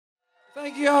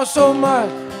Thank you all so much.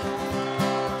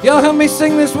 Y'all help me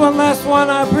sing this one last one.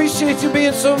 I appreciate you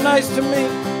being so nice to me.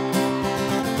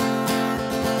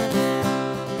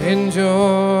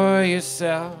 Enjoy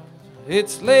yourself.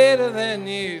 It's later than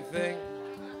you think.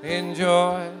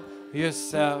 Enjoy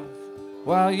yourself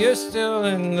while you're still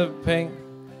in the pink.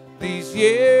 These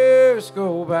years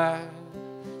go by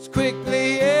as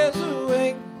quickly as a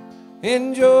wink.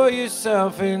 Enjoy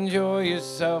yourself, enjoy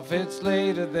yourself. It's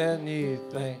later than you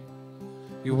think.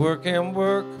 You work and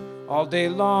work all day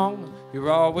long. You're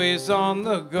always on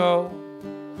the go.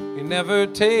 You never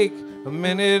take a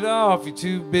minute off. You're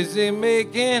too busy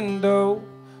making dough.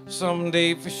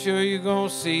 Someday for sure you're gonna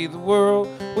see the world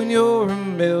when you're a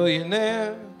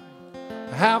millionaire.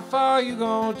 How far you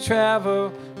gonna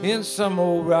travel in some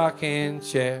old rocking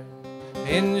chair?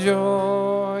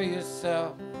 Enjoy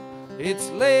yourself.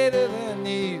 It's later than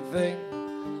you think.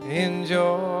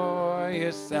 Enjoy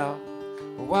yourself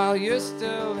while you're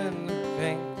still in the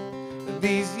pink.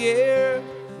 These years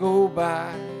go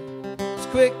by as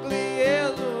quickly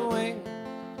as a wink.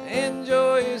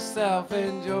 Enjoy yourself,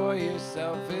 enjoy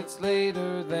yourself. It's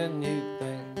later than you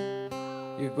think.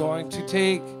 You're going to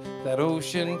take that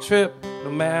ocean trip no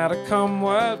matter come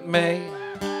what may.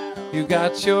 You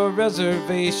got your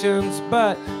reservations,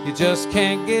 but you just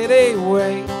can't get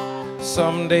away.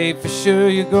 Someday for sure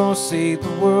you're gonna see the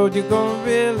world. You're gonna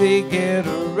really get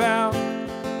around.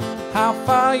 How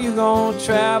far you gonna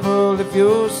travel if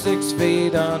you're 6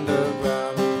 feet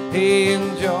underground? Hey,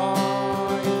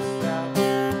 enjoy yourself.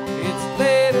 It's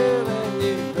later than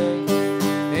you think.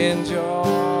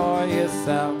 Enjoy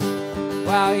yourself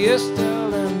while you're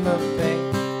still in the pink.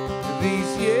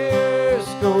 These years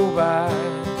go by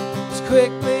as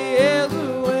quickly as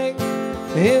a wink.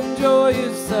 Enjoy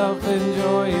yourself,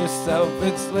 enjoy yourself.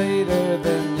 It's later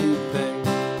than you think.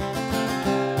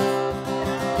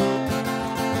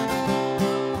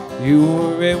 You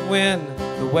worry when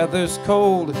the weather's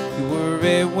cold. You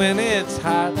worry when it's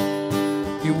hot.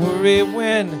 You worry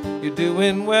when you're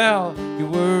doing well. You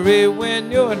worry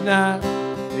when you're not.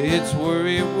 It's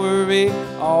worry, worry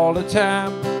all the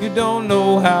time. You don't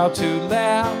know how to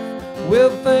laugh.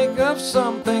 We'll think of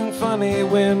something funny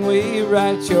when we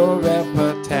write your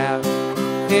epitaph.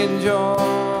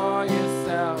 Enjoy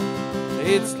yourself.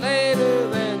 It's later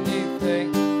than you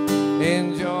think.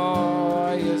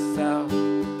 Enjoy yourself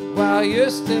while you're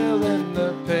still in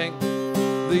the pink.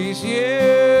 These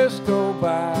years go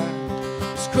by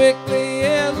as quickly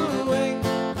as a wink.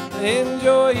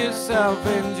 Enjoy yourself,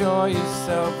 enjoy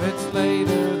yourself. It's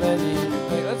later than you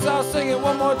think. Let's all sing it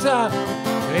one more time.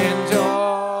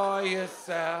 Enjoy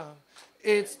yourself.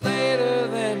 It's later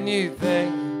than you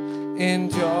think.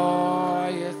 Enjoy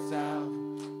yourself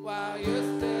while you're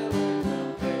still in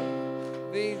the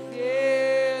pink. These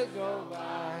years go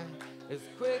by as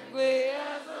quickly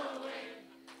as a wink.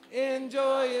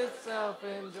 Enjoy yourself,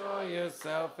 enjoy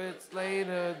yourself. It's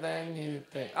later than you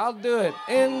think. I'll do it.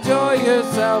 Enjoy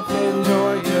yourself,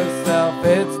 enjoy yourself.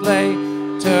 It's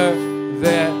later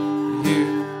than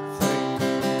you think.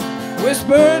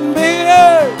 Whisper and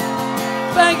Beater,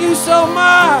 thank you so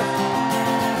much.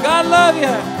 God love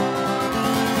you.